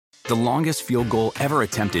The longest field goal ever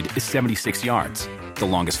attempted is 76 yards. The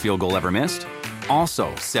longest field goal ever missed?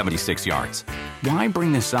 Also 76 yards. Why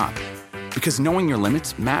bring this up? Because knowing your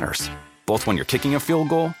limits matters, both when you're kicking a field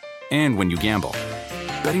goal and when you gamble.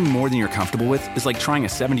 Betting more than you're comfortable with is like trying a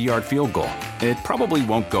 70-yard field goal. It probably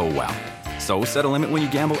won't go well. So set a limit when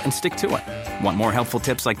you gamble and stick to it. Want more helpful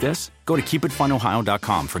tips like this? Go to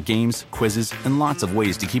keepitfunohio.com for games, quizzes, and lots of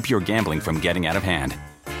ways to keep your gambling from getting out of hand.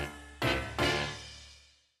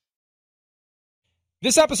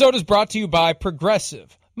 This episode is brought to you by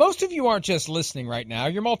Progressive. Most of you aren't just listening right now,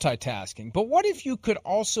 you're multitasking. But what if you could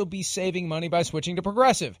also be saving money by switching to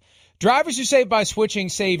Progressive? Drivers who save by switching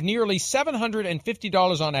save nearly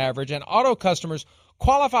 $750 on average, and auto customers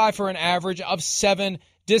qualify for an average of 7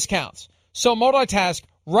 discounts. So multitask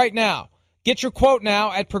right now. Get your quote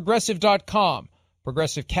now at Progressive.com.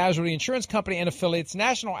 Progressive Casualty Insurance Company and affiliates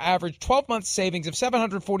national average 12-month savings of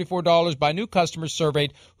 $744 by new customers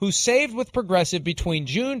surveyed who saved with Progressive between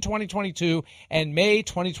June 2022 and May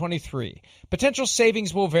 2023. Potential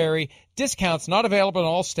savings will vary. Discounts not available in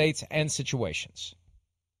all states and situations.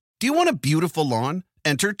 Do you want a beautiful lawn?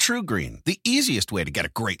 Enter TruGreen, the easiest way to get a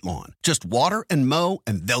great lawn. Just water and mow,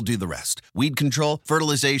 and they'll do the rest. Weed control,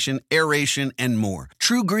 fertilization, aeration, and more.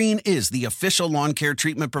 TruGreen is the official lawn care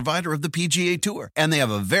treatment provider of the PGA Tour, and they have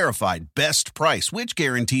a verified best price, which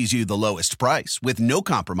guarantees you the lowest price with no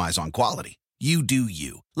compromise on quality. You do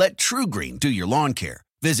you. Let TruGreen do your lawn care.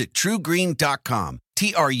 Visit TruGreen.com,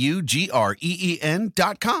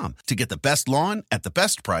 TruGreen.com, to get the best lawn at the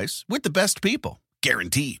best price with the best people.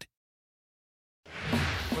 Guaranteed.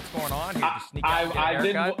 What's going on here?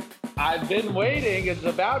 I've been waiting. It's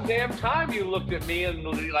about damn time you looked at me and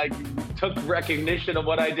took recognition of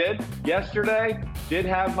what I did. Yesterday, did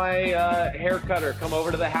have my hair cutter come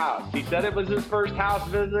over to the house. He said it was his first house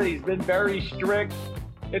visit. He's been very strict.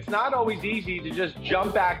 It's not always easy to just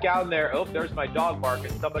jump back out there. Oh, there's my dog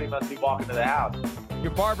barking. Somebody must be walking to the house.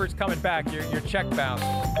 Your barber's coming back. Your check bounced.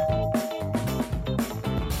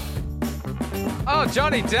 Oh,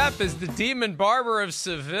 Johnny Depp is the demon barber of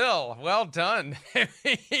Seville. Well done.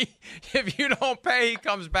 If you don't pay, he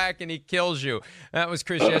comes back and he kills you. That was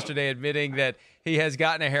Chris yesterday admitting that he has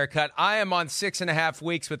gotten a haircut. I am on 6.5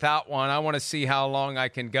 weeks without one. I want to see how long I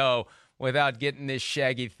can go without getting this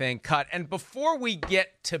shaggy thing cut. And before we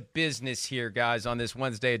get to business here, guys, on this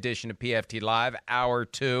Wednesday edition of PFT Live, Hour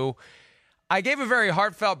 2, I gave a very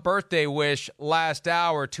heartfelt birthday wish last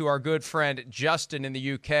hour to our good friend Justin in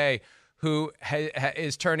the UK, who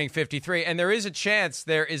is turning 53. And there is a chance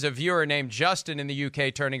there is a viewer named Justin in the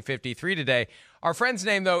UK turning 53 today. Our friend's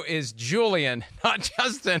name, though, is Julian, not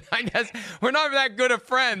Justin. I guess we're not that good of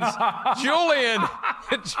friends. Julian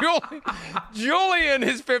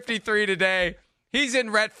is 53 today. He's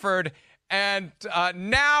in Retford. And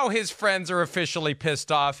now his friends are officially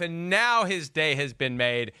pissed off. And now his day has been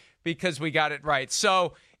made because we got it right.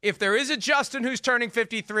 So if there is a Justin who's turning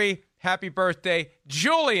 53, happy birthday,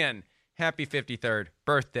 Julian. Happy 53rd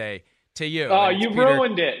birthday to you. Oh, you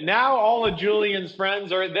ruined it. Now all of Julian's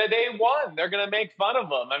friends they won. They're going to make fun of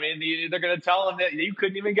him. I mean, they're going to tell him that you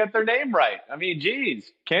couldn't even get their name right. I mean,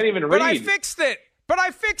 geez, can't even read. But I fixed it.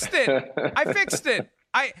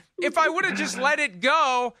 If I would have just let it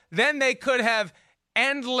go, then they could have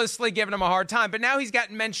endlessly given him a hard time. But now he's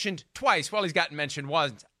gotten mentioned twice. Well, he's gotten mentioned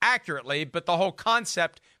once accurately, but the whole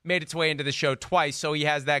concept made its way into the show twice. So he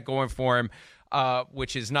has that going for him.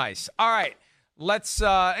 Which is nice. All right, let's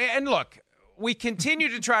and look, we continue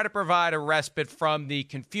to try to provide a respite from the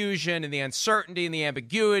confusion and the uncertainty and the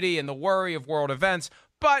ambiguity and the worry of world events.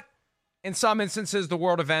 But in some instances, the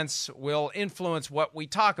world events will influence what we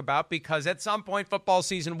talk about because at some point football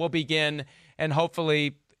season will begin, and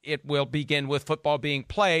hopefully it will begin with football being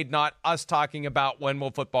played, not us talking about when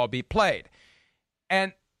will football be played.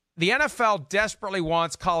 And the NFL desperately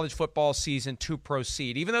wants college football season to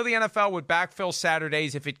proceed, even though the NFL would backfill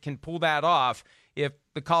Saturdays if it can pull that off. If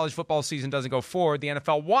the college football season doesn't go forward, the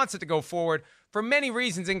NFL wants it to go forward for many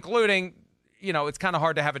reasons, including, it's kind of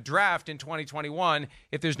hard to have a draft in 2021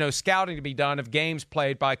 if there's no scouting to be done of games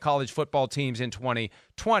played by college football teams in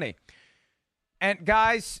 2020. And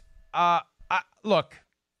guys, look,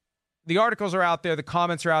 the articles are out there, the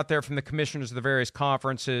comments are out there from the commissioners of the various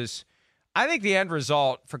conferences. I think the end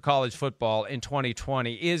result for college football in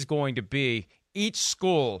 2020 is going to be each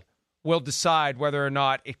school will decide whether or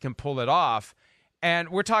not it can pull it off. And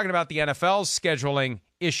we're talking about the NFL's scheduling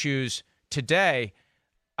issues today,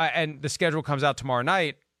 and the schedule comes out tomorrow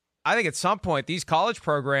night. I think at some point these college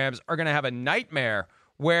programs are going to have a nightmare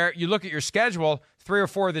where you look at your schedule, 3 or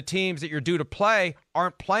 4 of the teams that you're due to play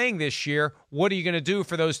aren't playing this year. What are you going to do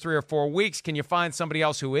for those 3 or 4 weeks? Can you find somebody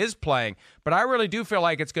else who is playing? But I really do feel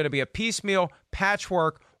like it's going to be a piecemeal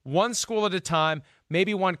patchwork, one school at a time,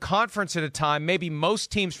 maybe one conference at a time, maybe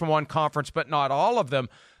most teams from one conference, but not all of them.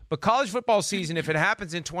 But college football season, if it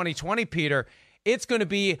happens in 2020, Peter, it's going to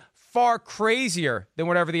be far crazier than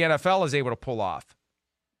whatever the NFL is able to pull off.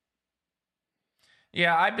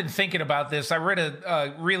 Yeah, I've been thinking about this. I read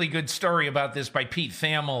a really good story about this by Pete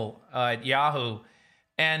Thamel at Yahoo.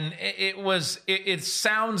 And it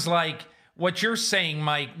sounds like what you're saying,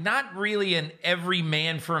 Mike, not really an every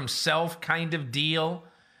man for himself kind of deal,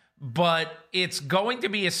 but it's going to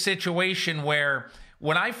be a situation where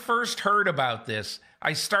when I first heard about this,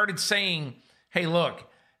 I started saying, hey, look,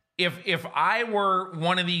 if I were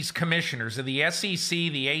one of these commissioners of the SEC,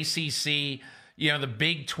 the ACC, the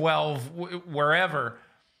Big 12, wherever,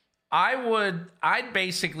 I'd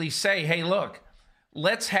basically say, hey, look,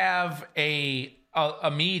 let's have a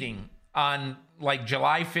meeting on like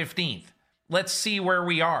July 15th. Let's see where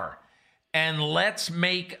we are. And let's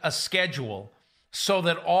make a schedule so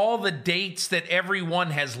that all the dates that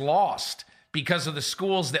everyone has lost because of the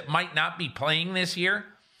schools that might not be playing this year,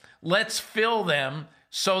 let's fill them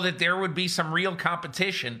so that there would be some real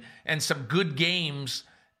competition and some good games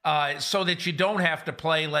so that you don't have to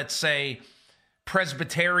play, let's say,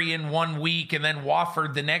 Presbyterian one week and then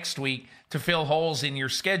Wofford the next week to fill holes in your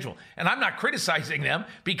schedule. And I'm not criticizing them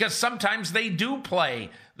because sometimes they do play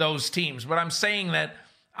those teams. But I'm saying that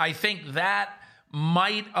I think that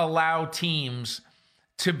might allow teams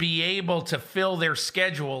to be able to fill their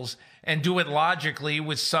schedules and do it logically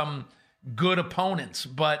with some good opponents.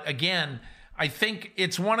 But again, I think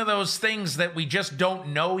it's one of those things that we just don't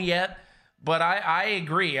know yet. But I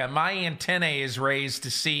agree. My antennae is raised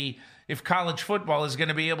to see if college football is going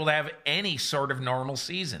to be able to have any sort of normal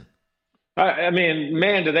season. I mean,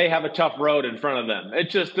 man, do they have a tough road in front of them.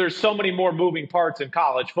 It's just there's so many more moving parts in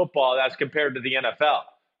college football as compared to the NFL.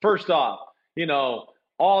 First off,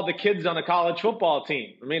 all the kids on a college football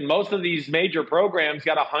team. I mean, most of these major programs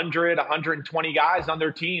got 100, 120 guys on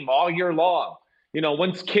their team all year long.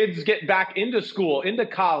 Once kids get back into school, into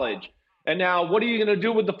college, and now what are you going to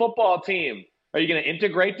do with the football team? Are you going to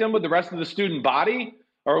integrate them with the rest of the student body?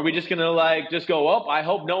 Or are we just going to just go, I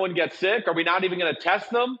hope no one gets sick? Are we not even going to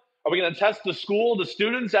test them? Are we going to test the school, the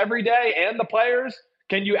students every day and the players?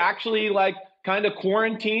 Can you actually kind of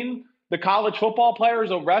quarantine the college football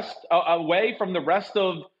players away from the rest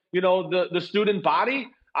of, the student body?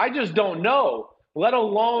 I just don't know, let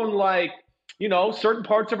alone certain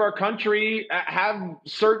parts of our country have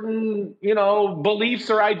certain,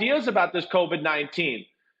 beliefs or ideas about this COVID-19.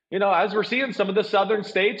 As we're seeing, some of the southern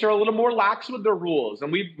states are a little more lax with their rules.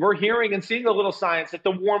 And we're hearing and seeing a little science that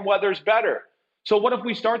the warm weather's better. So what if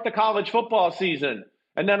we start the college football season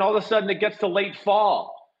and then all of a sudden it gets to late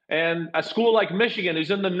fall and a school like Michigan who's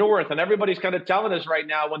in the north and everybody's kind of telling us right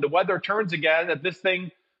now when the weather turns again that this thing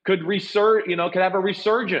could could have a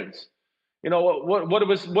resurgence. What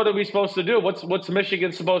are we supposed to do? What's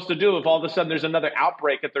Michigan supposed to do if all of a sudden there's another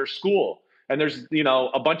outbreak at their school and there's,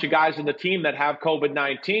 a bunch of guys in the team that have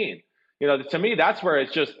COVID-19? To me, that's where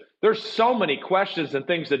it's just, there's so many questions and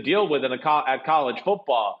things to deal with at college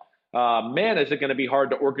football. Man, is it going to be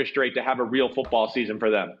hard to orchestrate to have a real football season for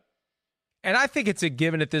them. And I think it's a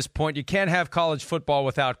given at this point. You can't have college football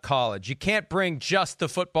without college. You can't bring just the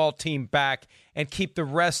football team back and keep the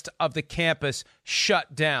rest of the campus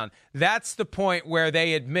shut down. That's the point where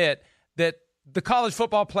they admit that the college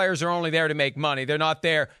football players are only there to make money. They're not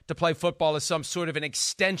there to play football as some sort of an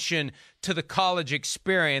extension to the college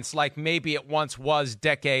experience like maybe it once was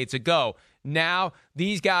decades ago. Now,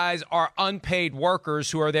 these guys are unpaid workers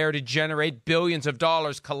who are there to generate billions of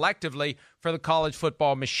dollars collectively for the college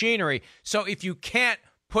football machinery. So if you can't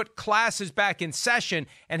put classes back in session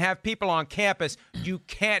and have people on campus, you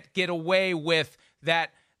can't get away with that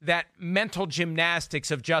mental gymnastics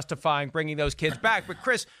of justifying bringing those kids back. But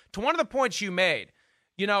Chris, to one of the points you made,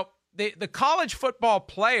 the college football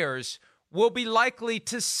players will be likely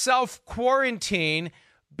to self-quarantine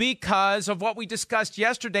because of what we discussed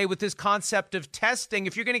yesterday with this concept of testing.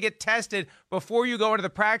 If you're going to get tested before you go into the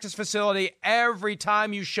practice facility every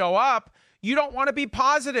time you show up, you don't want to be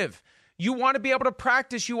positive. You want to be able to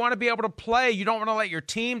practice. You want to be able to play. You don't want to let your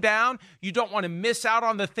team down. You don't want to miss out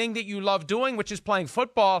on the thing that you love doing, which is playing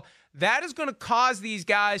football. That is going to cause these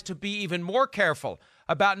guys to be even more careful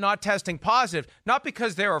about not testing positive, not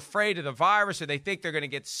because they're afraid of the virus or they think they're going to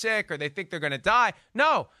get sick or they think they're going to die.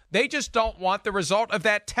 No, they just don't want the result of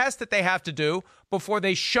that test that they have to do before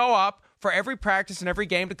they show up for every practice and every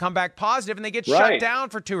game to come back positive, and they get shut Right. down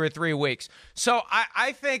for 2 or 3 weeks. So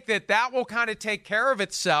I think that will kind of take care of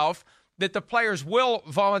itself, that the players will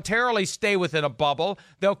voluntarily stay within a bubble.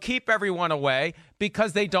 They'll keep everyone away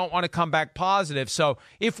because they don't want to come back positive. So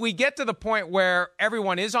if we get to the point where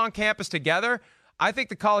everyone is on campus together, I think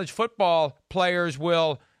the college football players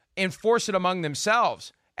will enforce it among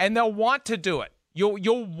themselves, and they'll want to do it.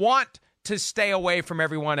 You'll want to stay away from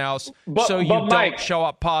everyone else so you don't Mike, show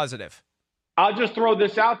up positive. I'll just throw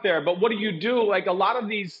this out there, but what do you do? Like, a lot of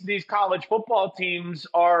these college football teams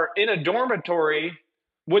are in a dormitory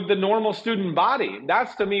with the normal student body.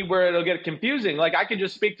 That's, to me, where it'll get confusing. Like, I can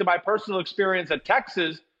just speak to my personal experience at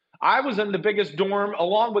Texas. I was in the biggest dorm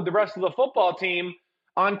along with the rest of the football team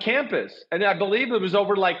on campus. And I believe it was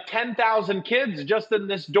over like 10,000 kids just in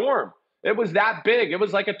this dorm. It was that big. It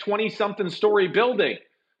was like a 20-something story building.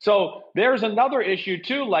 So there's another issue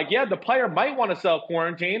too. Like, yeah, the player might want to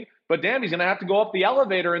self-quarantine, but damn, he's going to have to go up the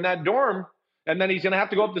elevator in that dorm, and then he's going to have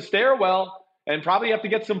to go up the stairwell and probably have to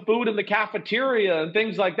get some food in the cafeteria and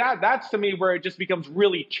things like that. That's, to me, where it just becomes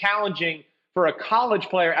really challenging for a college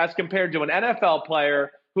player as compared to an NFL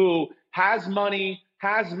player who has money,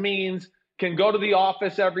 has means, can go to the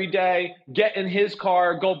office every day, get in his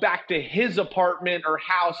car, go back to his apartment or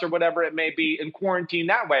house or whatever it may be, and quarantine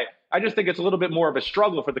that way. I just think it's a little bit more of a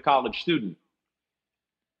struggle for the college student.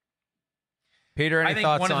 Peter, any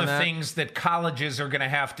thoughts on that? I think one of the things that colleges are going to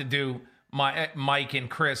have to do, Mike and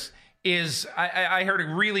Chris, is I heard a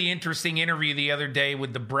really interesting interview the other day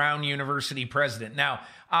with the Brown University president. Now,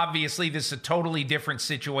 obviously, this is a totally different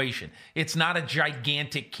situation. It's not a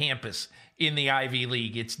gigantic campus in the Ivy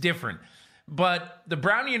League. It's different. But the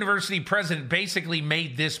Brown University president basically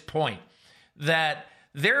made this point, that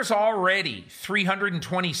there's already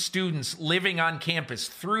 320 students living on campus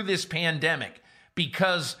through this pandemic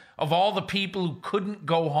because of all the people who couldn't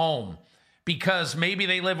go home, because maybe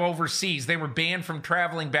they live overseas, they were banned from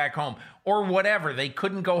traveling back home, or whatever, they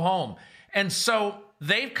couldn't go home. And so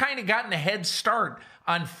they've kind of gotten a head start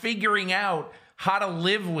on figuring out how to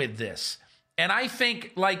live with this. And I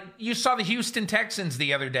think, like, you saw the Houston Texans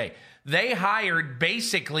the other day. They hired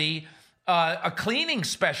basically a cleaning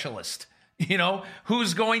specialist,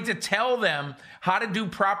 who's going to tell them how to do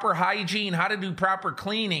proper hygiene, how to do proper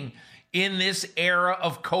cleaning in this era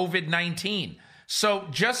of COVID-19. So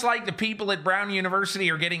just like the people at Brown University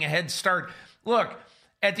are getting a head start, look,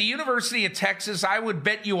 at the University of Texas, I would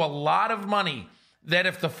bet you a lot of money that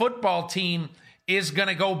if the football team is going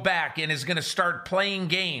to go back and is going to start playing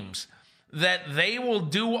games, that they will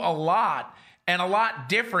do a lot, and a lot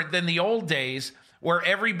different than the old days where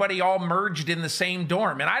everybody all merged in the same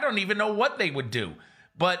dorm. And I don't even know what they would do,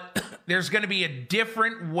 but there's going to be a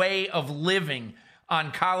different way of living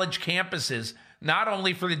on college campuses, not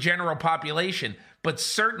only for the general population, but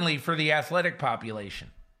certainly for the athletic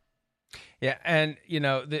population. Yeah, and,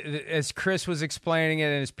 as Chris was explaining it,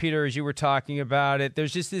 and as Peter, as you were talking about it,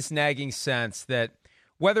 there's just this nagging sense that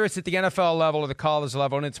whether it's at the NFL level or the college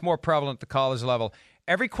level, and it's more prevalent at the college level,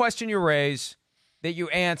 every question you raise that you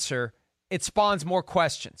answer, it spawns more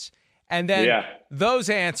questions. And then those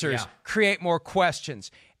answers create more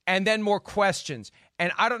questions, and then more questions.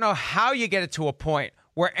 And I don't know how you get it to a point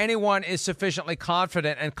where anyone is sufficiently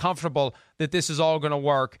confident and comfortable that this is all going to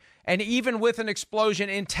work. And even with an explosion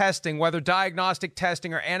in testing, whether diagnostic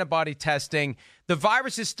testing or antibody testing, the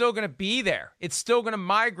virus is still going to be there. It's still going to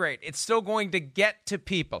migrate. It's still going to get to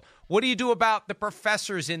people. What do you do about the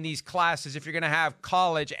professors in these classes if you're going to have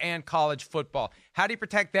college and college football? How do you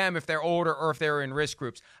protect them if they're older or if they're in risk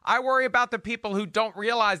groups? I worry about the people who don't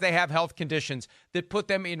realize they have health conditions that put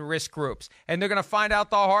them in risk groups. And they're going to find out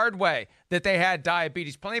the hard way that they had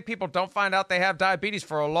diabetes. Plenty of people don't find out they have diabetes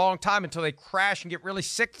for a long time until they crash and get really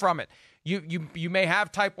sick from it. You may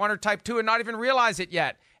have type 1 or type 2 and not even realize it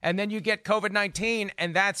yet. And then you get COVID-19,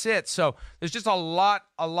 and that's it. So there's just a lot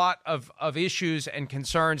of issues and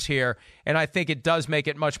concerns here, and I think it does make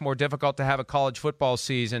it much more difficult to have a college football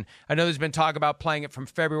season. I know there's been talk about playing it from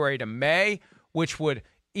February to May, which would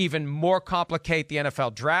even more complicate the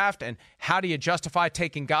NFL draft. And how do you justify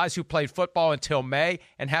taking guys who played football until May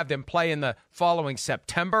and have them play in the following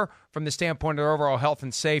September from the standpoint of overall health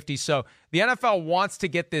and safety? So the NFL wants to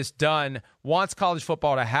get this done, wants college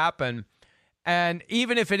football to happen. And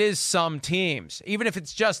even if it is some teams, even if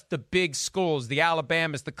it's just the big schools, the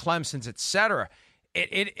Alabamas, the Clemsons, et cetera,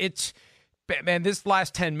 it's man, this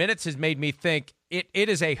last 10 minutes has made me think it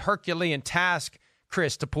is a Herculean task,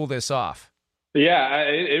 Chris, to pull this off. Yeah,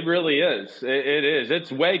 it really is. It is. It's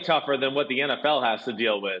way tougher than what the NFL has to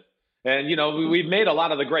deal with. And, we've made a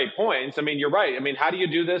lot of the great points. I mean, you're right. I mean, how do you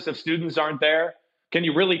do this if students aren't there? can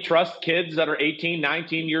you really trust kids that are 18,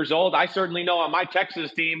 19 years old? I certainly know on my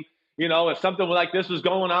Texas team, if something like this was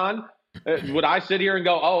going on, would I sit here and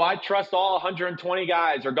go, oh, I trust all 120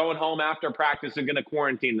 guys are going home after practice and going to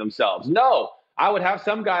quarantine themselves? No, I would have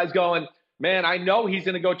some guys going, man, I know he's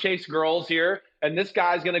going to go chase girls here, and this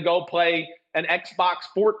guy's going to go play an Xbox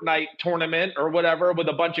Fortnite tournament or whatever with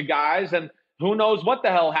a bunch of guys, and who knows what the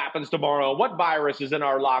hell happens tomorrow, what virus is in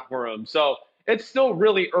our locker room. So it's still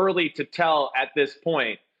really early to tell at this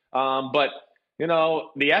point. But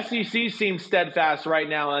the SEC seems steadfast right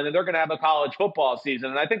now, and they're going to have a college football season.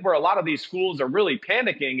 And I think where a lot of these schools are really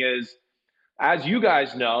panicking is, as you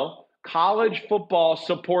guys know, college football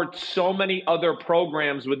supports so many other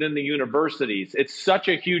programs within the universities. It's such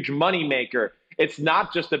a huge moneymaker. It's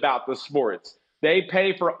not just about the sports. They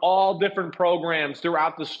pay for all different programs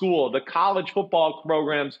throughout the school. The college football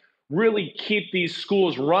programs really keep these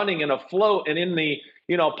schools running and afloat and in the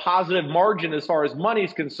positive margin as far as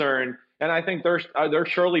money's concerned. And I think they're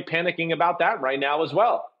surely panicking about that right now as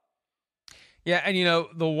well. Yeah, and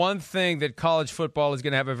the one thing that college football is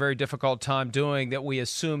going to have a very difficult time doing that we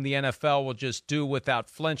assume the NFL will just do without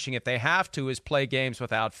flinching if they have to is play games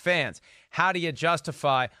without fans. How do you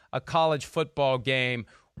justify a college football game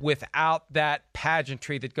without that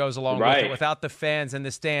pageantry that goes along with it, without the fans in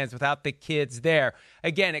the stands, without the kids there?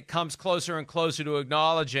 Again, it comes closer and closer to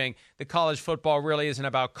acknowledging that college football really isn't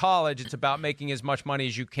about college. It's about making as much money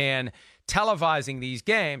as you can televising these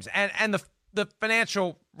games. And the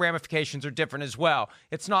financial ramifications are different as well.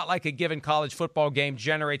 It's not like a given college football game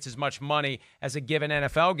generates as much money as a given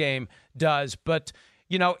NFL game does. But,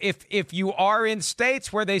 if you are in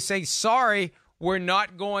states where they say, sorry, we're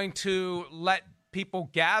not going to let people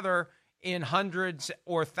gather in hundreds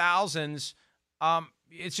or thousands,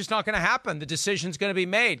 it's just not going to happen. The decision's going to be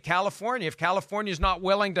made. California, if California's not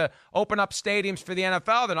willing to open up stadiums for the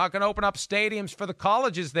NFL, they're not going to open up stadiums for the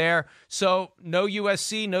colleges there. So no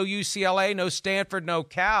USC, no UCLA, no Stanford, no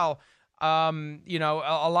Cal. A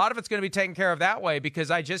lot of it's going to be taken care of that way,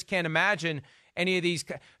 because I just can't imagine any of these.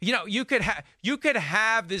 You could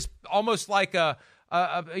have this almost like a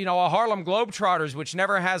Harlem Globetrotters, which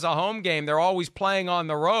never has a home game. They're always playing on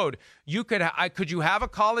the road. Could you have a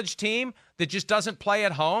college team that just doesn't play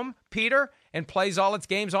at home, Peter, and plays all its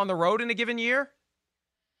games on the road in a given year?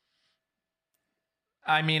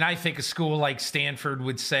 I mean, I think a school like Stanford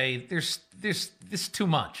would say, this is too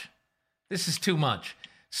much. This is too much.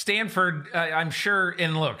 Stanford, I'm sure,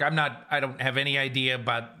 and look, I don't have any idea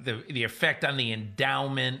about the effect on the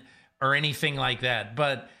endowment or anything like that,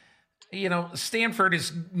 but Stanford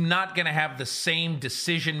is not going to have the same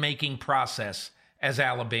decision-making process as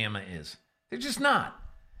Alabama is. They're just not.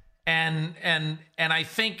 And I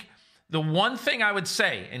think the one thing I would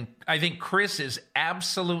say, and I think Chris is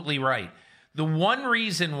absolutely right, the one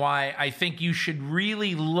reason why I think you should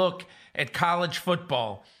really look at college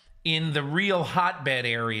football in the real hotbed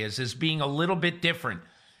areas as being a little bit different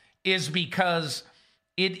is because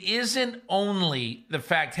it isn't only the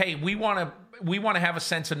fact, hey, we want to have a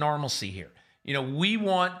sense of normalcy here. We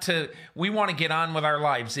want to get on with our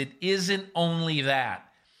lives. It isn't only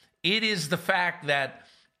that. It is the fact that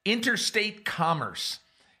interstate commerce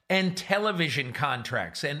and television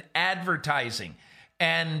contracts and advertising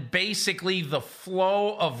and basically the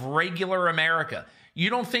flow of regular America. You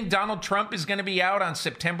don't think Donald Trump is going to be out on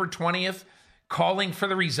September 20th calling for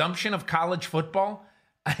the resumption of college football?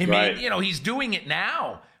 I mean, he's doing it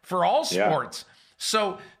now for all sports. Yeah.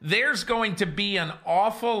 So there's going to be an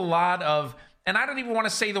awful lot of, and I don't even want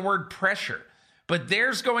to say the word pressure, but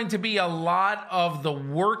there's going to be a lot of the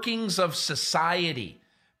workings of society.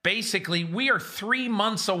 Basically, we are 3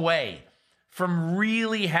 months away from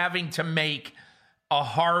really having to make a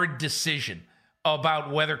hard decision about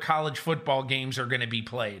whether college football games are going to be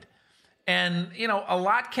played. And, a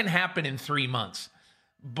lot can happen in 3 months.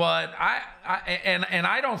 But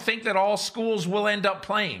I don't think that all schools will end up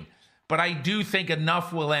playing. But I do think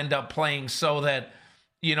enough will end up playing so that,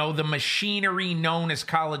 the machinery known as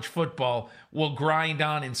college football will grind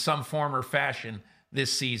on in some form or fashion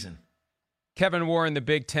this season. Kevin Warren, the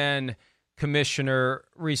Big Ten commissioner,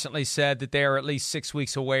 recently said that they are at least 6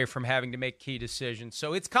 weeks away from having to make key decisions.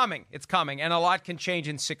 So it's coming. It's coming. And a lot can change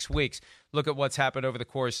in 6 weeks. Look at what's happened over the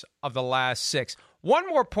course of the last 6. One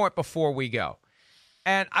more point before we go.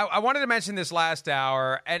 And I wanted to mention this last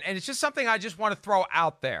hour, and it's just something I just want to throw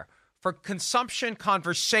out there for consumption,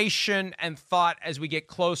 conversation, and thought as we get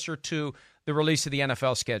closer to the release of the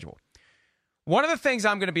NFL schedule. One of the things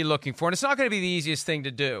I'm going to be looking for, and it's not going to be the easiest thing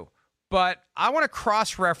to do, but I want to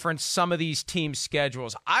cross-reference some of these team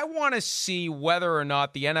schedules. I want to see whether or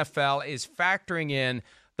not the NFL is factoring in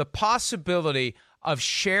the possibility of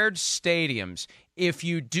shared stadiums if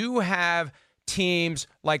you do have teams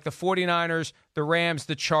like the 49ers, the Rams,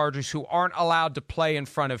 the Chargers, who aren't allowed to play in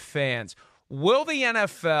front of fans, will the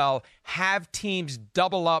NFL have teams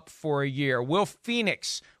double up for a year? Will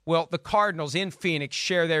the Cardinals in Phoenix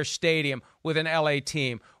share their stadium with an LA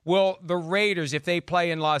team? Will the Raiders, if they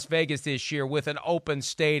play in Las Vegas this year with an open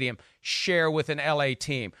stadium, share with an LA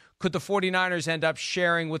team? Could the 49ers end up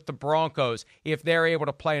sharing with the Broncos if they're able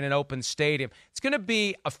to play in an open stadium? It's going to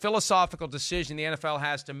be a philosophical decision the NFL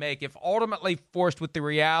has to make if ultimately forced with the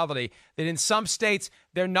reality that in some states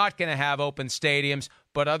they're not going to have open stadiums,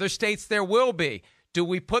 but other states there will be. Do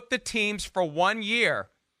we put the teams for 1 year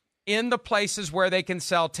in the places where they can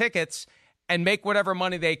sell tickets and make whatever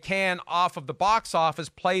money they can off of the box office,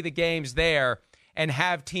 play the games there, and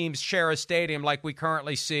have teams share a stadium like we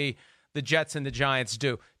currently see the Jets and the Giants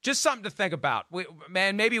do? Just something to think about.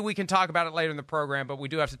 Maybe we can talk about it later in the program, but we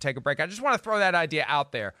do have to take a break. I just want to throw that idea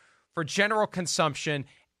out there for general consumption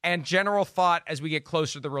and general thought as we get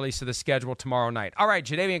closer to the release of the schedule tomorrow night. All right,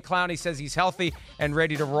 Jadeveon Clowney says he's healthy and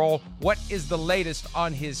ready to roll. What is the latest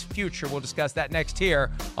on his future? We'll discuss that next here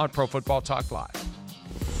on Pro Football Talk Live.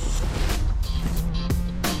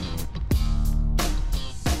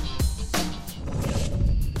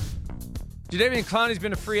 Jadeveon Clowney's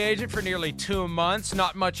been a free agent for nearly 2 months.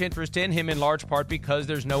 Not much interest in him, in large part because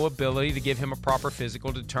there's no ability to give him a proper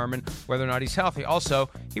physical to determine whether or not he's healthy. Also,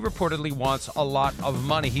 he reportedly wants a lot of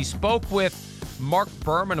money. He spoke with Mark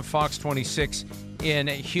Berman of Fox 26 in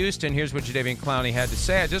Houston. Here's what Jadeveon Clowney had to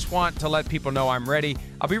say. I just want to let people know I'm ready.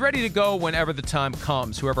 I'll be ready to go whenever the time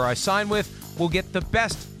comes. Whoever I sign with will get the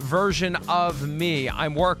best version of me.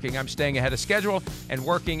 I'm working. I'm staying ahead of schedule and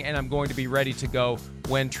working, and I'm going to be ready to go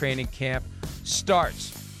when training camp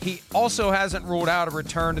starts. He also hasn't ruled out a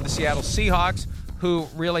return to the Seattle Seahawks, who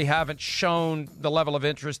really haven't shown the level of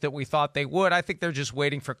interest that we thought they would. I think they're just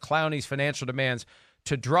waiting for Clowney's financial demands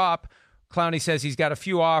to drop. Clowney says he's got a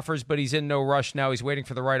few offers, but he's in no rush now. He's waiting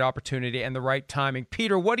for the right opportunity and the right timing.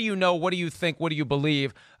 Peter, what do you know? What do you think? What do you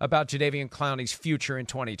believe about Jadeveon Clowney's future in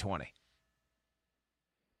 2020?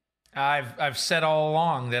 I've said all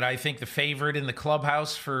along that I think the favorite in the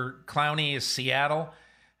clubhouse for Clowney is Seattle.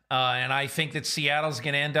 And I think that Seattle's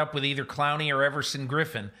going to end up with either Clowney or Everson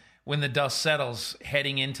Griffin when the dust settles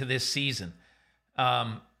heading into this season.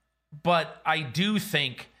 But I do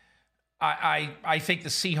think, I think the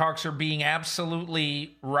Seahawks are being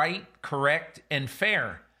absolutely right, correct, and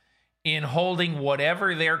fair in holding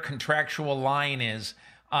whatever their contractual line is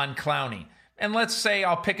on Clowney. And let's say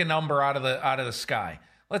I'll pick a number out of the sky.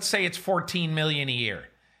 Let's say it's $14 million a year.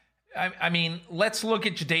 I mean, let's look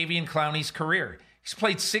at Jadeveon Clowney's career. He's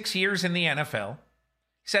played 6 years in the NFL.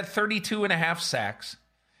 He's had 32.5 sacks.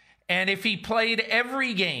 And if he played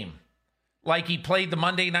every game like he played the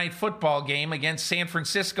Monday Night Football game against San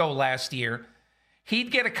Francisco last year,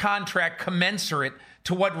 he'd get a contract commensurate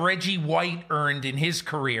to what Reggie White earned in his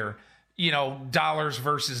career, dollars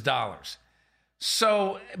versus dollars.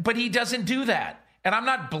 So, but he doesn't do that. And I'm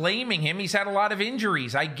not blaming him. He's had a lot of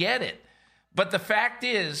injuries. I get it. But the fact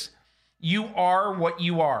is, you are what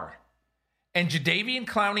you are. And Jadeveon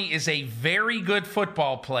Clowney is a very good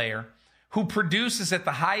football player who produces at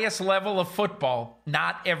the highest level of football,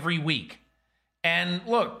 not every week. And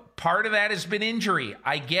look, part of that has been injury.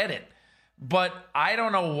 I get it. But I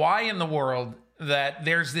don't know why in the world that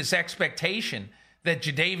there's this expectation that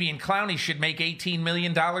Jadeveon Clowney should make $18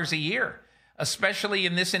 million a year, especially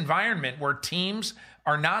in this environment where teams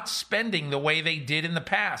are not spending the way they did in the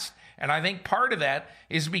past. And I think part of that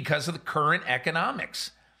is because of the current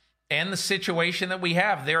economics and the situation that we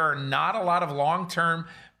have. There are not a lot of long-term,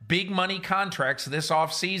 big money contracts this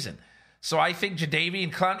offseason. So I think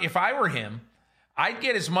Jadeveon Clowney, if I were him, I'd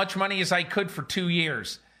get as much money as I could for 2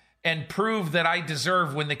 years and prove that I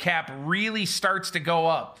deserve when the cap really starts to go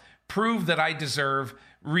up, prove that I deserve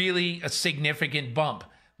really a significant bump.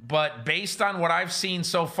 But based on what I've seen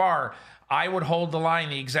so far, I would hold the line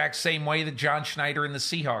the exact same way that John Schneider and the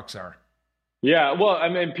Seahawks are. Yeah, well, I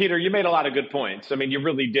mean, Peter, you made a lot of good points. I mean, you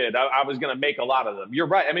really did. I was going to make a lot of them. You're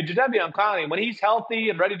right. I mean, Jadeveon Clowney, when he's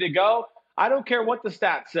healthy and ready to go, I don't care what the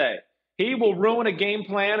stats say. He will ruin a game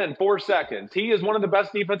plan in 4 seconds. He is one of the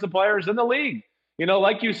best defensive players in the league.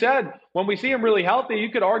 Like you said, when we see him really healthy,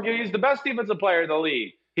 you could argue he's the best defensive player in the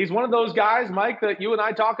league. He's one of those guys, Mike, that you and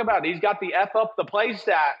I talk about. He's got the F up the play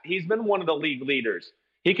stat. He's been one of the league leaders.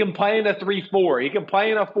 He can play in a 3-4. He can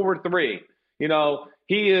play in a 4-3.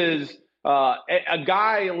 He is a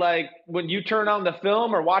guy like when you turn on the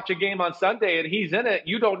film or watch a game on Sunday and he's in it,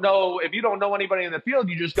 you don't know, if you don't know anybody in the field,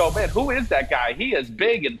 you just go, man, who is that guy? He is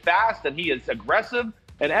big and fast and he is aggressive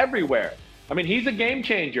and everywhere. I mean, he's a game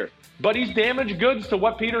changer, but he's damaged goods to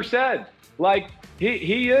what Peter said. Like,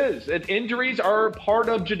 He is. And injuries are part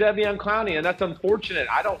of Jadeveon Clowney, and that's unfortunate.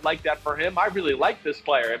 I don't like that for him. I really like this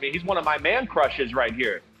player. I mean, he's one of my man crushes right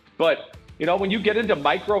here. But, you know, when you get into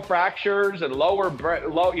microfractures and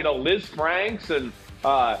low, Liz Franks and,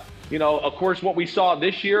 you know, of course, what we saw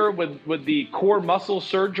this year with the core muscle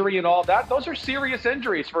surgery and all that, those are serious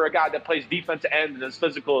injuries for a guy that plays defensive end and as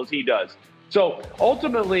physical as he does. So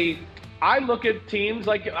ultimately, I look at teams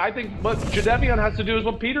like, I think what Jadeveon has to do is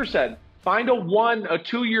what Peter said. Find a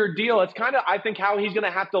 2-year deal. It's kind of, I think, how he's going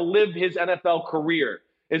to have to live his NFL career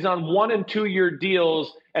is on 1- and 2-year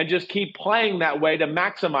deals and just keep playing that way to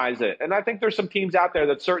maximize it. And I think there's some teams out there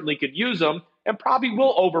that certainly could use him and probably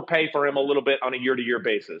will overpay for him a little bit on a year-to-year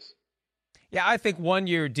basis. Yeah, I think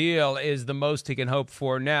 1-year deal is the most he can hope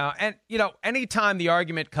for now. And, you know, anytime the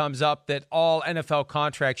argument comes up that all NFL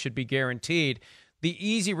contracts should be guaranteed, the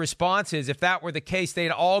easy response is if that were the case,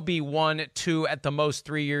 they'd all be 1, 2, at the most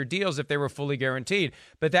 3-year deals if they were fully guaranteed.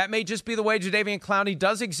 But that may just be the way Jadeveon Clowney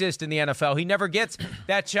does exist in the NFL. He never gets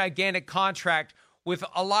that gigantic contract with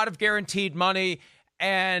a lot of guaranteed money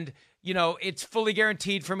and, you know, it's fully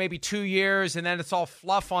guaranteed for maybe 2 years and then it's all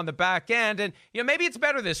fluff on the back end. And, you know, maybe it's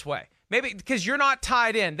better this way. Maybe because you're not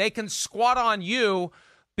tied in. They can squat on you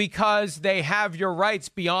because they have your rights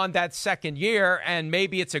beyond that second year, and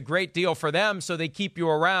maybe it's a great deal for them, so they keep you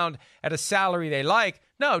around at a salary they like.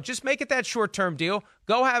 No, just make it that short-term deal.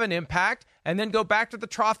 Go have an impact, and then go back to the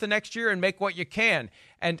trough the next year and make what you can.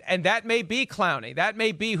 And that may be Clowney. That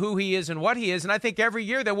may be who he is and what he is. And I think every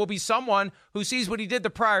year there will be someone who sees what he did the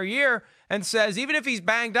prior year and says, even if he's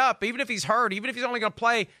banged up, even if he's hurt, even if he's only going to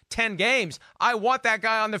play 10 games, I want that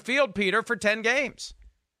guy on the field, Peter, for 10 games.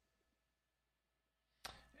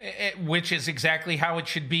 Which is exactly how it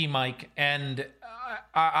should be, Mike. And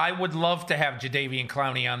I would love to have Jadeveon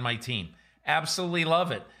Clowney on my team. Absolutely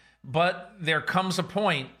love it. But there comes a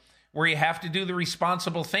point where you have to do the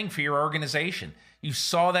responsible thing for your organization. You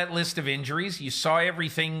saw that list of injuries. You saw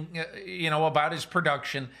everything, about his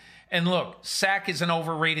production. And look, sack is an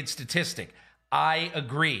overrated statistic. I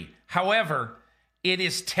agree. However, it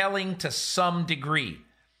is telling to some degree.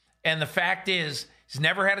 And the fact is, he's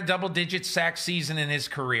never had a double-digit sack season in his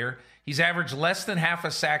career. He's averaged less than half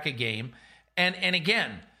a sack a game. And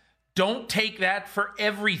again, don't take that for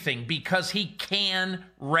everything because he can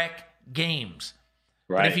wreck games.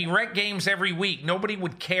 Right. But if he wrecked games every week, nobody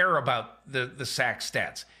would care about the sack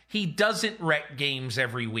stats. He doesn't wreck games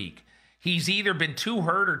every week. He's either been too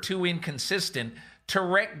hurt or too inconsistent to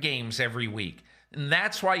wreck games every week. And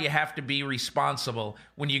that's why you have to be responsible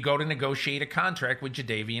when you go to negotiate a contract with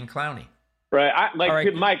Jadeveon Clowney.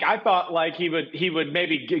 Right. Mike, I thought like he would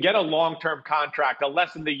maybe get a long-term contract, to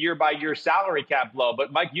lessen the year-by-year salary cap blow.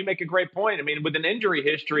 But Mike, you make a great point. I mean, with an injury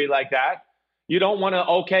history like that, you don't want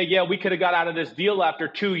to, we could have got out of this deal after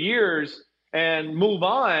 2 years and move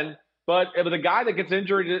on. But with a guy that gets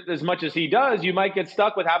injured as much as he does, you might get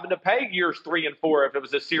stuck with having to pay years 3 and 4 if it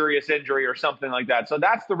was a serious injury or something like that. So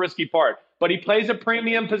that's the risky part. But he plays a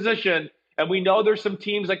premium position, and we know there's some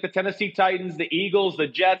teams like the Tennessee Titans, the Eagles, the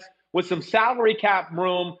Jets, with some salary cap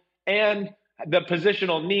room and the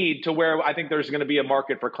positional need to where I think there's going to be a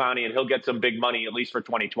market for Clowney and he'll get some big money, at least for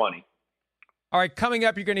 2020. All right, coming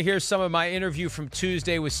up, you're going to hear some of my interview from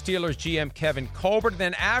Tuesday with Steelers GM Kevin Colbert.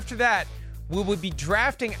 Then after that, we will be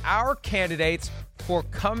drafting our candidates for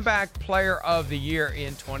Comeback Player of the Year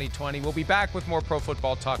in 2020. We'll be back with more Pro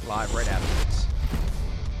Football Talk Live right after this.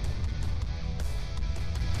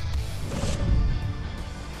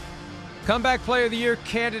 Comeback Player of the Year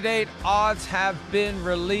candidate odds have been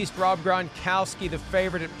released. Rob Gronkowski, the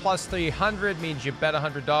favorite at plus 300, means you bet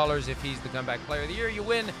 $100 if he's the Comeback Player of the Year. You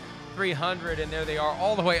win 300, and there they are,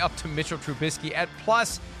 all the way up to Mitchell Trubisky at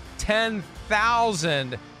plus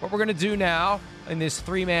 10,000. What we're going to do now in this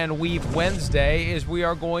three-man weave Wednesday is we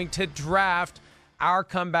are going to draft our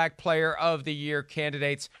Comeback Player of the Year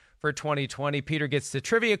candidates for 2020. Peter gets the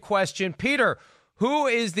trivia question. Peter, who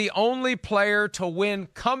is the only player to win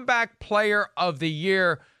Comeback Player of the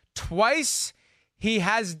Year twice? He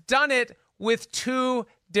has done it with 2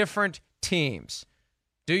 different teams.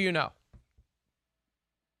 Do you know?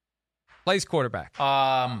 Plays quarterback.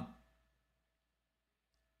 I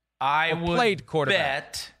would played quarterback.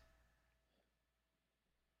 Bet.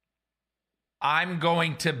 I'm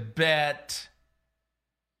going to bet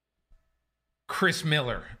Chris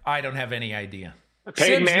Miller. I don't have any idea.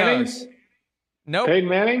 Peyton Manning? Nope. Peyton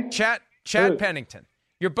Manning? Chad Pennington.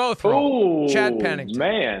 You're both wrong. Oh, Chad Pennington.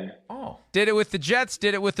 Man. Oh. Did it with the Jets,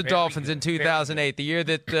 did it with the Dolphins in 2008, the year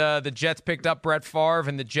that the Jets picked up Brett Favre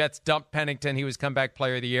and the Jets dumped Pennington. He was Comeback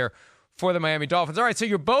Player of the Year for the Miami Dolphins. All right, so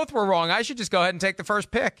you both were wrong. I should just go ahead and take the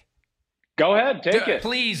first pick. Go ahead, take it.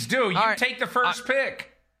 Please do. You right. take the first pick.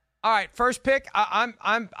 All right, first pick.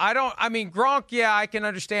 Gronk, yeah, I can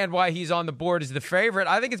understand why he's on the board as the favorite.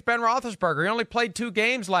 I think it's Ben Roethlisberger. He only played 2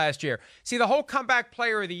 games last year. See, the whole comeback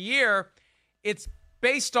player of the year, it's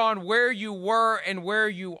based on where you were and where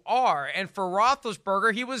you are. And for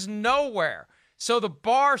Roethlisberger, he was nowhere. So the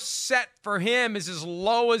bar set for him is as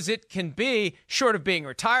low as it can be, short of being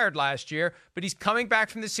retired last year. But he's coming back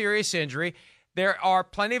from the serious injury. There are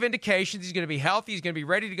plenty of indications he's going to be healthy. He's going to be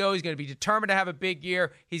ready to go. He's going to be determined to have a big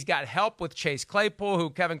year. He's got help with Chase Claypool, who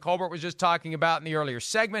Kevin Colbert was just talking about in the earlier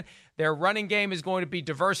segment. Their running game is going to be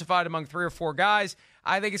diversified among 3 or 4 guys.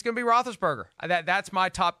 I think it's going to be Roethlisberger. That's my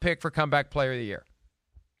top pick for comeback player of the year.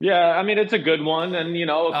 Yeah, I mean, it's a good one. And,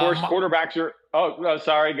 of course, quarterbacks are – oh,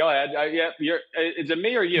 sorry. Go ahead. Is it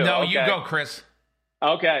me or you? No, okay. You go, Chris.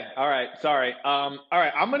 Okay. All right. Sorry. All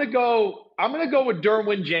right. I'm gonna go with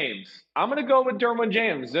Derwin James. And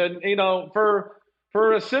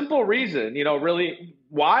for a simple reason, really.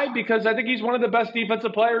 Why? Because I think he's one of the best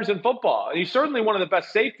defensive players in football. He's certainly one of the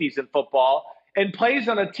best safeties in football, and plays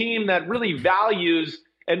on a team that really values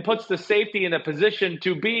and puts the safety in a position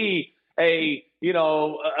to be a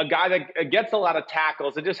guy that gets a lot of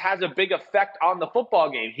tackles and just has a big effect on the football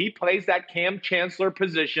game. He plays that Cam Chancellor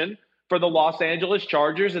position for the Los Angeles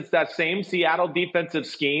Chargers. It's that same Seattle defensive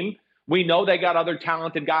scheme. We know they got other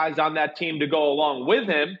talented guys on that team to go along with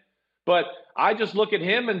him, but I just look at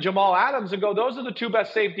him and Jamal Adams and go, those are the 2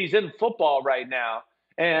 best safeties in football right now.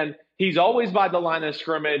 And he's always by the line of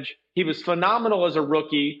scrimmage. He was phenomenal as a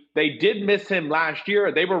rookie. They did miss him last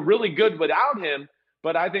year. They were really good without him,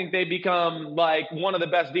 but I think they become like one of the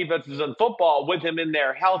best defenses in football with him in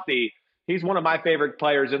there healthy. He's one of my favorite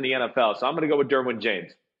players in the NFL, so I'm going to go with Derwin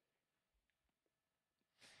James.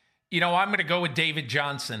 I'm going to go with David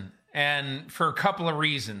Johnson, and for a couple of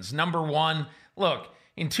reasons. Number one, look,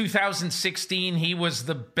 in 2016, he was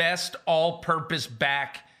the best all-purpose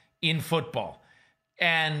back in football.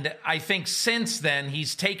 And I think since then,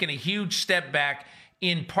 he's taken a huge step back,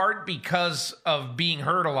 in part because of being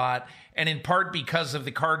hurt a lot, and in part because of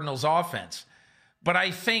the Cardinals' offense. But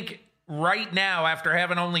I think right now, after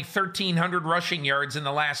having only 1,300 rushing yards in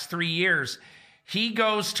the last 3 years, he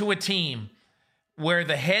goes to a team where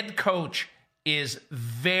the head coach is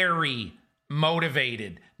very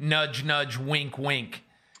motivated, nudge, nudge, wink, wink,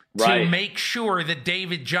 right, to make sure that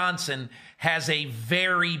David Johnson has a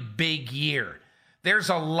very big year. There's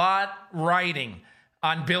a lot riding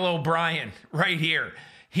on Bill O'Brien right here.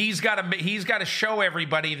 He's got to show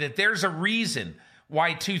everybody that there's a reason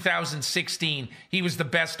why 2016 he was the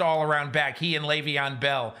best all-around back, he and Le'Veon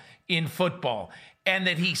Bell, in football, and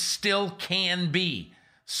that he still can be.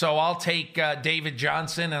 So I'll take David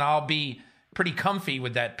Johnson, and I'll be pretty comfy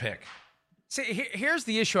with that pick. See, here's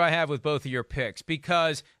the issue I have with both of your picks,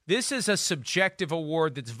 because this is a subjective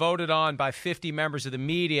award that's voted on by 50 members of the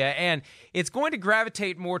media, and it's going to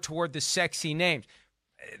gravitate more toward the sexy names.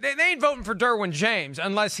 They ain't voting for Derwin James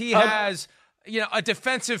unless he has, a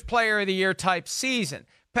defensive player of the year type season.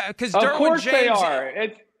 Because of course James, they are.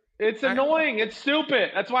 It's annoying. It's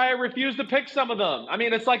stupid. That's why I refuse to pick some of them. I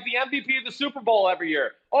mean, it's like the MVP of the Super Bowl every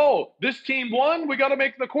year. Oh, this team won. We got to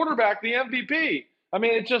make the quarterback the MVP. I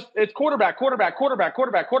mean, it's quarterback.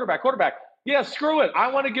 Yeah, screw it.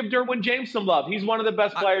 I want to give Derwin James some love. He's one of the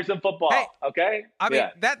best players in football. Hey, okay? I mean,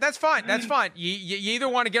 that's fine. That's fine. You either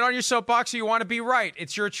want to get on your soapbox or you want to be right.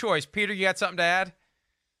 It's your choice. Peter, you got something to add?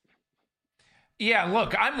 Yeah,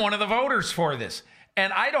 look, I'm one of the voters for this.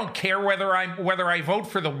 And I don't care whether I vote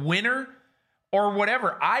for the winner or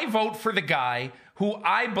whatever. I vote for the guy who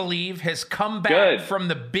I believe has come back from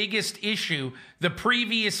the biggest issue the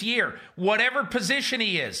previous year, whatever position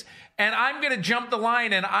he is. And I'm going to jump the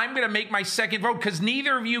line, and I'm going to make my second vote, because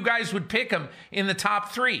neither of you guys would pick him in the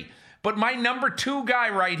top 3. But my number 2 guy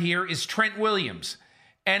right here is Trent Williams.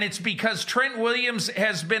 And it's because Trent Williams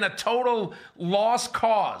has been a total lost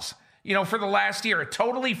cause, for the last year, a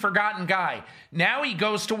totally forgotten guy. Now he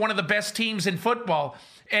goes to one of the best teams in football.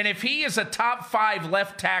 And if he is a top 5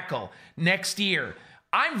 left tackle next year,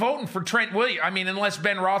 I'm voting for Trent Williams. I mean, unless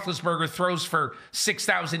Ben Roethlisberger throws for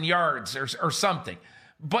 6,000 yards or something.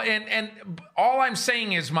 But and all I'm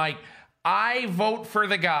saying is, Mike, I vote for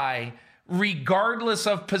the guy, regardless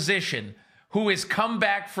of position, who has come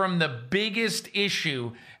back from the biggest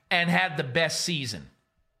issue and had the best season.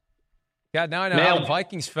 God, now I know how the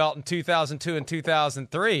Vikings felt in 2002 and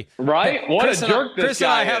 2003. Right? What a jerk this Chris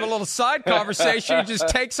guy and I have a little side conversation. He just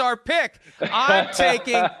takes our pick. I'm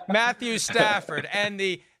taking Matthew Stafford. And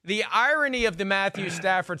the irony of the Matthew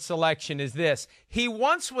Stafford selection is this. He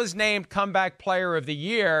once was named Comeback Player of the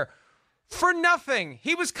Year For nothing.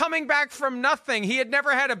 He was coming back from nothing. He had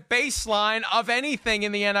never had a baseline of anything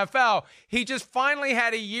in the NFL. He just finally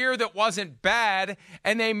had a year that wasn't bad,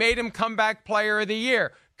 and they made him comeback player of the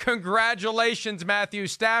year. Congratulations, Matthew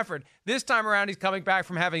Stafford. This time around, he's coming back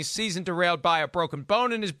from having a season derailed by a broken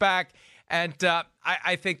bone in his back. And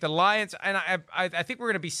I think the Lions, and I think we're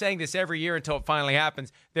going to be saying this every year until it finally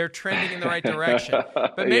happens, they're trending in the right direction.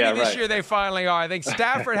 But maybe this year they finally are. I think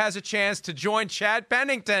Stafford has a chance to join Chad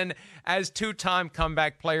Pennington as two-time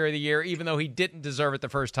comeback player of the year, even though he didn't deserve it the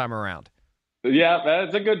first time around. Yeah,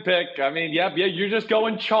 that's a good pick. I mean, you're just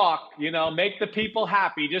going chalk. Make the people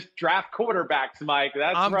happy. Just draft quarterbacks, Mike.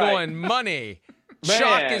 I'm going money. Man,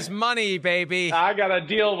 chalk is money, baby. I got to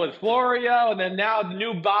deal with Florio, and then now the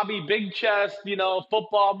new Bobby Big Chest,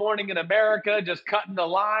 Football Morning in America, just cutting the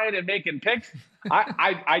line and making picks.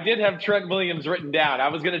 I did have Trent Williams written down. I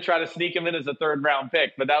was going to try to sneak him in as a third-round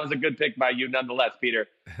pick, but that was a good pick by you nonetheless, Peter.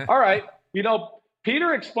 All right.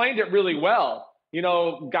 Peter explained it really well.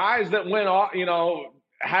 Guys that went off,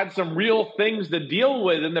 had some real things to deal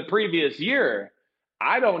with in the previous year.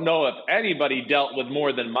 I don't know if anybody dealt with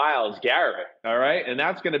more than Myles Garrett, all right? And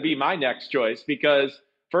that's going to be my next choice because,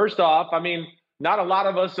 first off, I mean, not a lot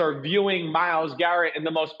of us are viewing Myles Garrett in the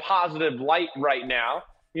most positive light right now.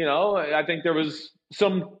 I think there was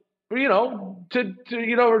some,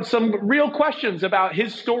 some real questions about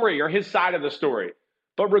his story or his side of the story.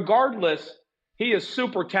 But regardless, he is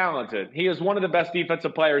super talented. He is one of the best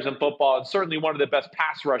defensive players in football and certainly one of the best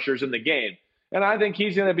pass rushers in the game. And I think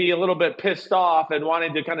he's going to be a little bit pissed off and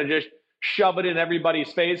wanting to kind of just shove it in everybody's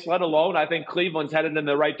face, let alone I think Cleveland's headed in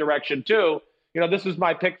the right direction too. This is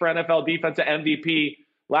my pick for NFL defensive MVP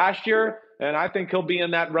last year, and I think he'll be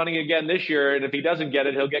in that running again this year. And if he doesn't get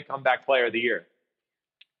it, he'll get comeback player of the year.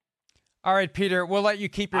 All right, Peter, we'll let you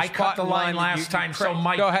keep your I spot cut the line last time, so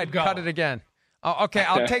Mike, go ahead, cut it again. Oh, okay,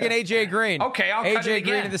 I'll take an A.J. Green. Okay, I'll cut it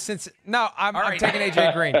again. Green to the I'm taking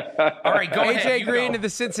A.J. Green. All right, go ahead. A.J. Green to the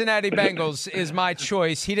Cincinnati Bengals is my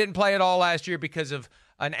choice. He didn't play at all last year because of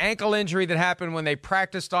an ankle injury that happened when they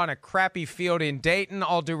practiced on a crappy field in Dayton,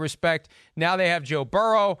 all due respect. Now they have Joe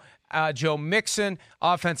Burrow, Joe Mixon,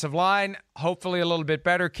 offensive line, hopefully a little bit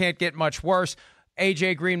better. Can't get much worse.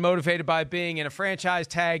 A.J. Green motivated by being in a franchise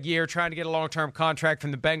tag year, trying to get a long-term contract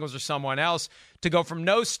from the Bengals or someone else, to go from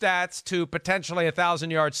no stats to potentially a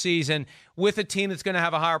 1,000-yard season with a team that's going to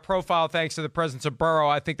have a higher profile thanks to the presence of Burrow.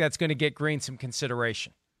 I think that's going to get Green some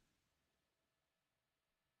consideration.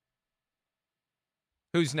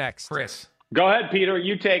 Who's next? Chris. Go ahead, Peter.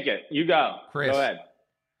 You take it. You go. Chris. Go ahead.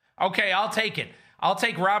 Okay, I'll take it. I'll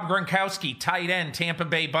take Rob Gronkowski, tight end, Tampa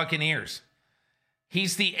Bay Buccaneers.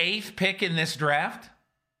 He's the 8th pick in this draft.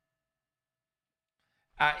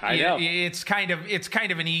 I know. It's kind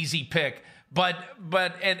of an easy pick, but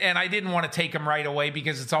I didn't want to take him right away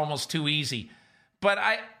because it's almost too easy. But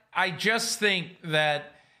I just think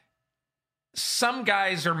that some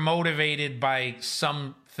guys are motivated by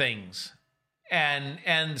some things,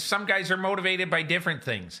 and some guys are motivated by different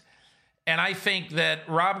things. And I think that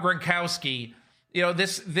Rob Gronkowski,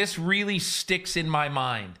 this really sticks in my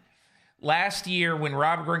mind. Last year, when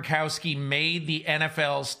Rob Gronkowski made the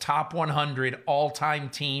NFL's top 100 all-time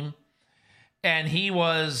team, and he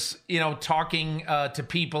was, talking to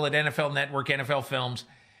people at NFL Network, NFL Films,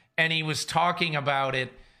 and he was talking about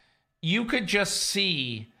it, you could just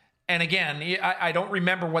see, and again, I don't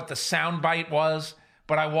remember what the soundbite was,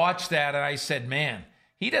 but I watched that and I said, man,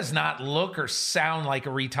 he does not look or sound like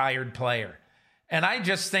a retired player. And I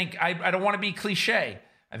just think, I don't want to be cliche.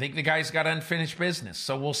 I think the guy's got unfinished business,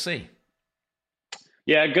 so we'll see.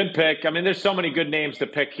 Yeah, good pick. I mean, there's so many good names to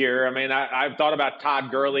pick here. I mean, I've thought about Todd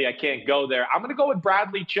Gurley. I can't go there. I'm going to go with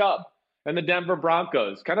Bradley Chubb and the Denver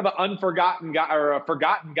Broncos. Kind of an unforgotten guy or a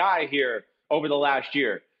forgotten guy here over the last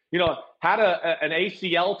year. Had an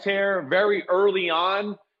ACL tear very early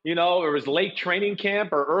on. It was late training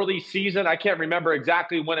camp or early season. I can't remember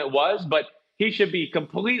exactly when it was, but he should be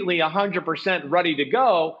completely 100% ready to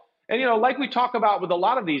go. And, like we talk about with a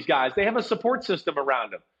lot of these guys, they have a support system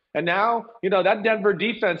around them. And now, that Denver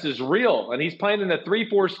defense is real. And he's playing in a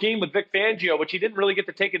 3-4 scheme with Vic Fangio, which he didn't really get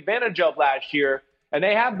to take advantage of last year. And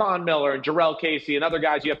they have Von Miller and Jarrell Casey and other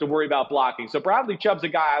guys you have to worry about blocking. So Bradley Chubb's a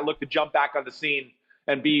guy I look to jump back on the scene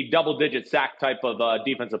and be double-digit sack type of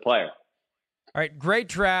defensive player. All right, great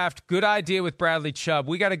draft. Good idea with Bradley Chubb.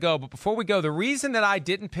 We got to go. But before we go, the reason that I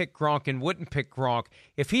didn't pick Gronk and wouldn't pick Gronk,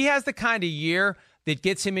 if he has the kind of year that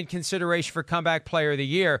gets him in consideration for comeback player of the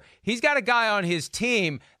year, he's got a guy on his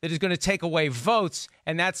team that is going to take away votes,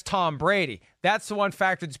 and that's Tom Brady. That's the one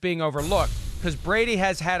factor that's being overlooked. because Brady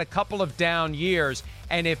has had a couple of down years.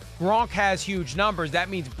 And if Gronk has huge numbers, that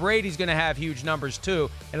means Brady's going to have huge numbers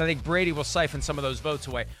too. And I think Brady will siphon some of those votes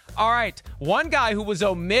away. All right, one guy who was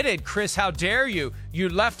omitted, Chris, how dare you? You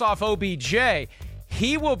left off OBJ.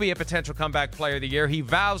 He will be a potential comeback player of the year. He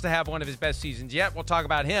vows to have one of his best seasons yet. We'll talk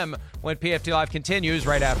about him when PFT Live continues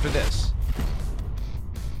right after this.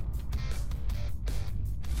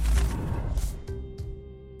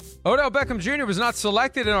 Odell Beckham Jr. was not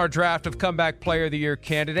selected in our draft of Comeback Player of the Year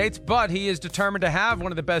candidates, but he is determined to have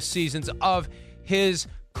one of the best seasons of his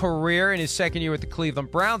career in his second year with the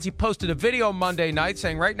Cleveland Browns. He posted a video Monday night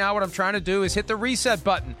saying, right now what I'm trying to do is hit the reset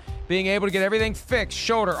button, being able to get everything fixed,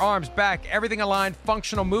 shoulder, arms, back, everything aligned,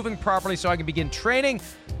 functional, moving properly so I can begin training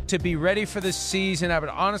to be ready for this season. I would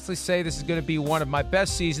honestly say this is going to be one of my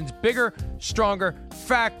best seasons. Bigger, stronger,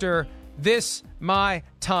 factor. This my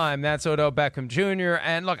time. That's Odell Beckham Jr.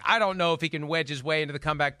 And look, I don't know if he can wedge his way into the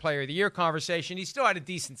Comeback Player of the Year conversation. He still had a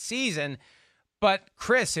decent season. But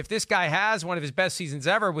Chris, if this guy has one of his best seasons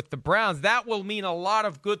ever with the Browns, that will mean a lot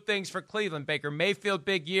of good things for Cleveland. Baker Mayfield,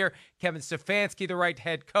 big year. Kevin Stefanski, the right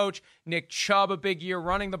head coach. Nick Chubb, a big year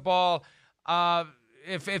running the ball.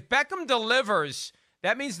 If Beckham delivers,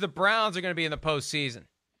 that means the Browns are going to be in the postseason.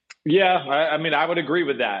 Yeah, I mean, I would agree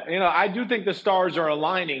with that. I do think the stars are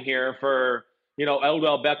aligning here for,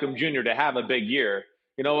 Odell Beckham Jr. to have a big year.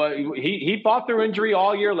 He fought through injury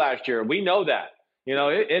all year last year. We know that.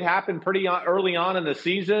 It happened pretty early on in the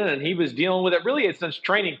season, and he was dealing with it really since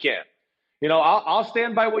training camp. I'll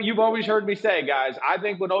stand by what you've always heard me say, guys. I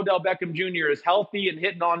think when Odell Beckham Jr. is healthy and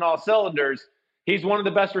hitting on all cylinders, he's one of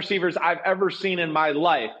the best receivers I've ever seen in my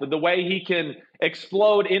life. But the way he can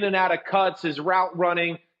explode in and out of cuts, his route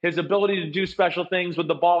running, his ability to do special things with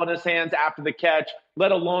the ball in his hands after the catch,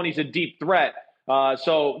 let alone he's a deep threat.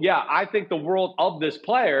 I think the world of this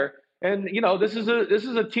player. And, this is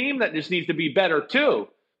a team that just needs to be better, too.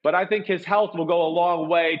 But I think his health will go a long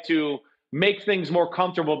way to make things more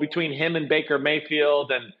comfortable between him and Baker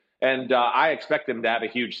Mayfield. And I expect him to have a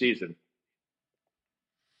huge season.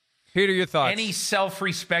 Peter, your thoughts? Any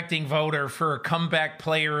self-respecting voter for a Comeback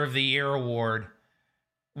Player of the Year award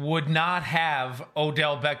would not have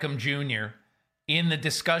Odell Beckham Jr. in the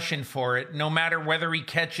discussion for it, no matter whether he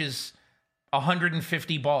catches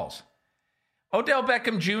 150 balls. Odell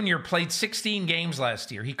Beckham Jr. played 16 games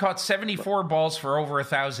last year. He caught 74 balls for over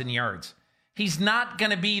 1,000 yards. He's not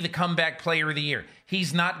going to be the Comeback Player of the Year.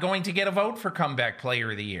 He's not going to get a vote for Comeback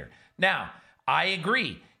Player of the Year. Now, I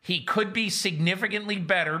agree. He could be significantly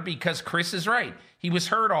better because Chris is right. He was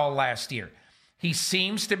hurt all last year. He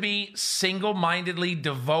seems to be single-mindedly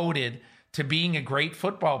devoted to being a great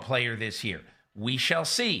football player this year. We shall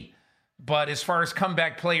see. But as far as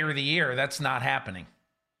Comeback Player of the Year, that's not happening.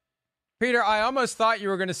 Peter, I almost thought you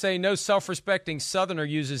were going to say no self-respecting Southerner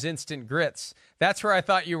uses instant grits. That's where I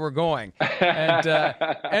thought you were going. And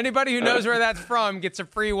anybody who knows where that's from gets a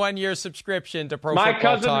free 1-year subscription to Pro My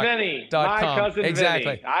Football cousin Talk. Vinny. My cousin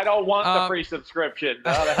exactly. Vinny. I don't want the free subscription.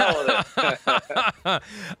 How the hell is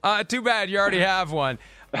it? Too bad you already have one.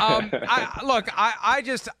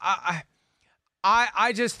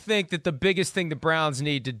 I just think that the biggest thing the Browns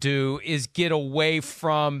need to do is get away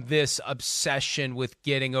from this obsession with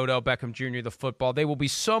getting Odell Beckham Jr. the football. They will be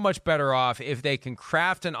so much better off if they can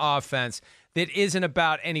craft an offense that isn't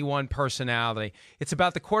about any one personality. It's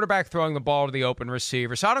about the quarterback throwing the ball to the open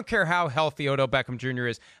receiver. So I don't care how healthy Odell Beckham Jr.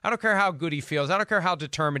 is. I don't care how good he feels. I don't care how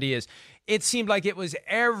determined he is. It seemed like it was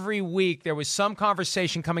every week there was some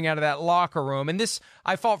conversation coming out of that locker room. And this,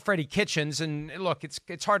 I fault Freddie Kitchens. And look,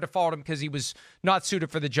 it's hard to fault him because he was not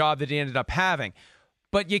suited for the job that he ended up having.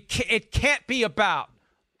 But it can't be about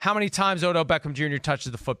how many times Odell Beckham Jr.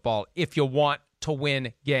 touches the football if you want to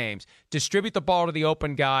win games. Distribute the ball to the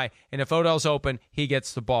open guy, and if Odell's open, he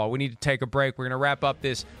gets the ball. We need to take a break. We're going to wrap up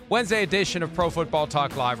this Wednesday edition of Pro Football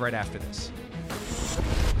Talk Live right after this.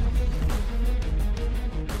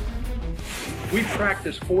 We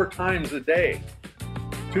practice 4 times a day.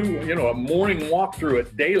 A morning walkthrough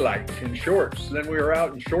at daylight in shorts. Then we were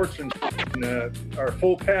out in shorts and our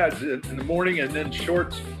full pads in the morning, and then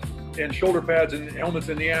shorts and shoulder pads and helmets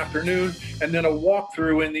in the afternoon, and then a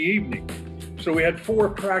walkthrough in the evening. So we had 4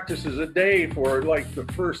 practices a day for like the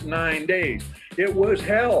first 9 days. It was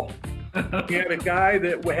hell. We had a guy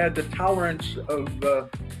that had the tolerance of,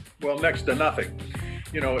 next to nothing.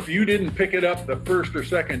 If you didn't pick it up the first or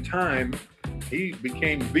second time, he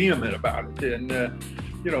became vehement about it. And,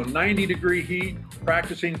 90-degree heat,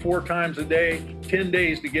 practicing 4 times a day, 10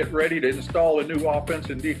 days to get ready to install a new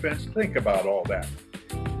offense and defense. Think about all that.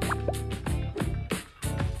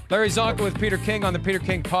 Larry Zonka with Peter King on the Peter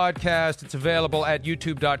King Podcast. It's available at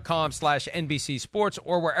youtube.com/NBC Sports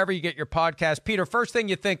or wherever you get your podcast. Peter, first thing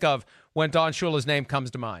you think of when Don Shula's name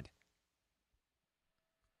comes to mind?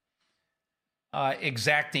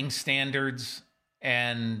 Exacting standards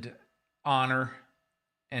and honor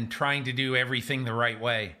and trying to do everything the right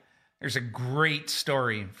way. There's a great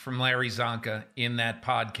story from Larry Zonka in that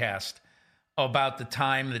podcast about the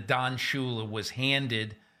time that Don Shula was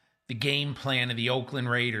handed the game plan of the Oakland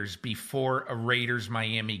Raiders before a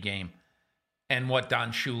Raiders-Miami game and what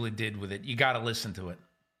Don Shula did with it. You got to listen to it.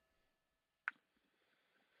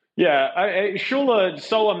 Yeah, Shula is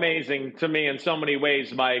so amazing to me in so many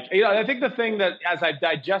ways, Mike. You know, I think the thing that, as I've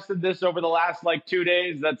digested this over the last 2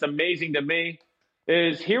 days, that's amazing to me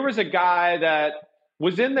is here was a guy that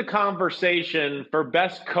was in the conversation for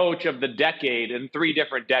best coach of the decade in 3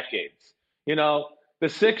 different decades. You know, the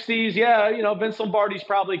 60s, Vince Lombardi's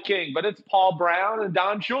probably king, but it's Paul Brown and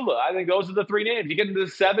Don Shula. I think those are the 3 names. You get into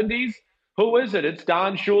the 70s, who is it? It's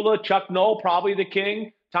Don Shula, Chuck Noll, probably the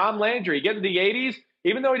king, Tom Landry. You get into the 80s,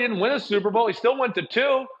 even though he didn't win a Super Bowl, he still went to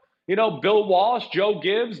 2. You know, Bill Walsh, Joe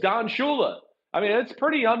Gibbs, Don Shula. I mean, it's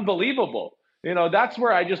pretty unbelievable. You know, that's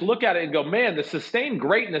where I just look at it and go, man, the sustained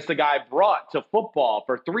greatness the guy brought to football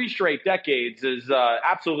for 3 straight decades is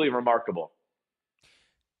absolutely remarkable.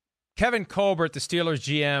 Kevin Colbert, the Steelers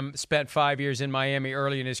GM, spent 5 years in Miami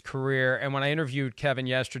early in his career, and when I interviewed Kevin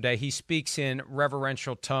yesterday, he speaks in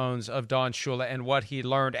reverential tones of Don Shula and what he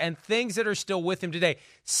learned and things that are still with him today.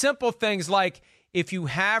 Simple things like, if you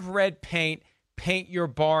have red paint, paint your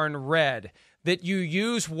barn red. That you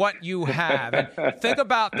use what you have. And think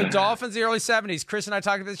about the Dolphins in the early 70s. Chris and I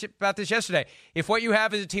talked about this yesterday. If what you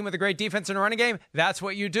have is a team with a great defense and a running game, that's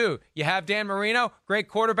what you do. You have Dan Marino, great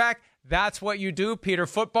quarterback, that's what you do, Peter.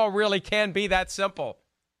 Football really can be that simple.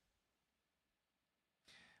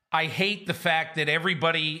 I hate the fact that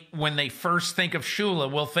everybody, when they first think of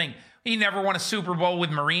Shula, will think he never won a Super Bowl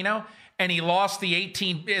with Marino, and he lost as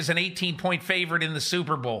an 18-point favorite in the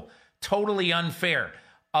Super Bowl. Totally unfair.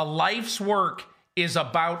 A life's work is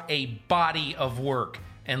about a body of work.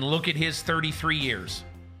 And look at his 33 years.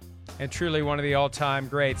 And truly one of the all-time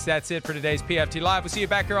greats. That's it for today's PFT Live. We'll see you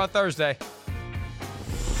back here on Thursday.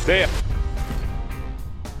 See ya.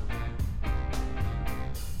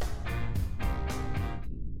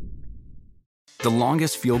 The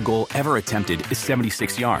longest field goal ever attempted is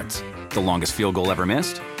 76 yards. The longest field goal ever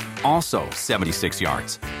missed? Also 76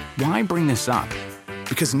 yards. Why bring this up?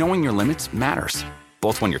 Because knowing your limits matters,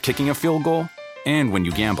 both when you're kicking a field goal and when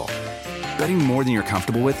you gamble. Betting more than you're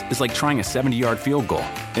comfortable with is like trying a 70-yard field goal.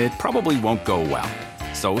 It probably won't go well.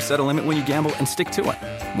 So set a limit when you gamble and stick to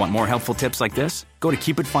it. Want more helpful tips like this? Go to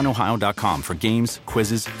keepitfunohio.com for games,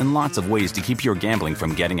 quizzes, and lots of ways to keep your gambling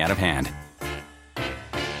from getting out of hand.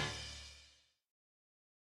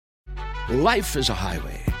 Life is a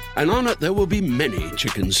highway, and on it there will be many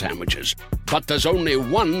chicken sandwiches. But there's only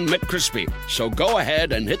one McCrispy. So go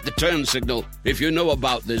ahead and hit the turn signal if you know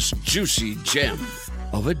about this juicy gem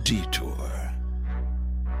of a detour.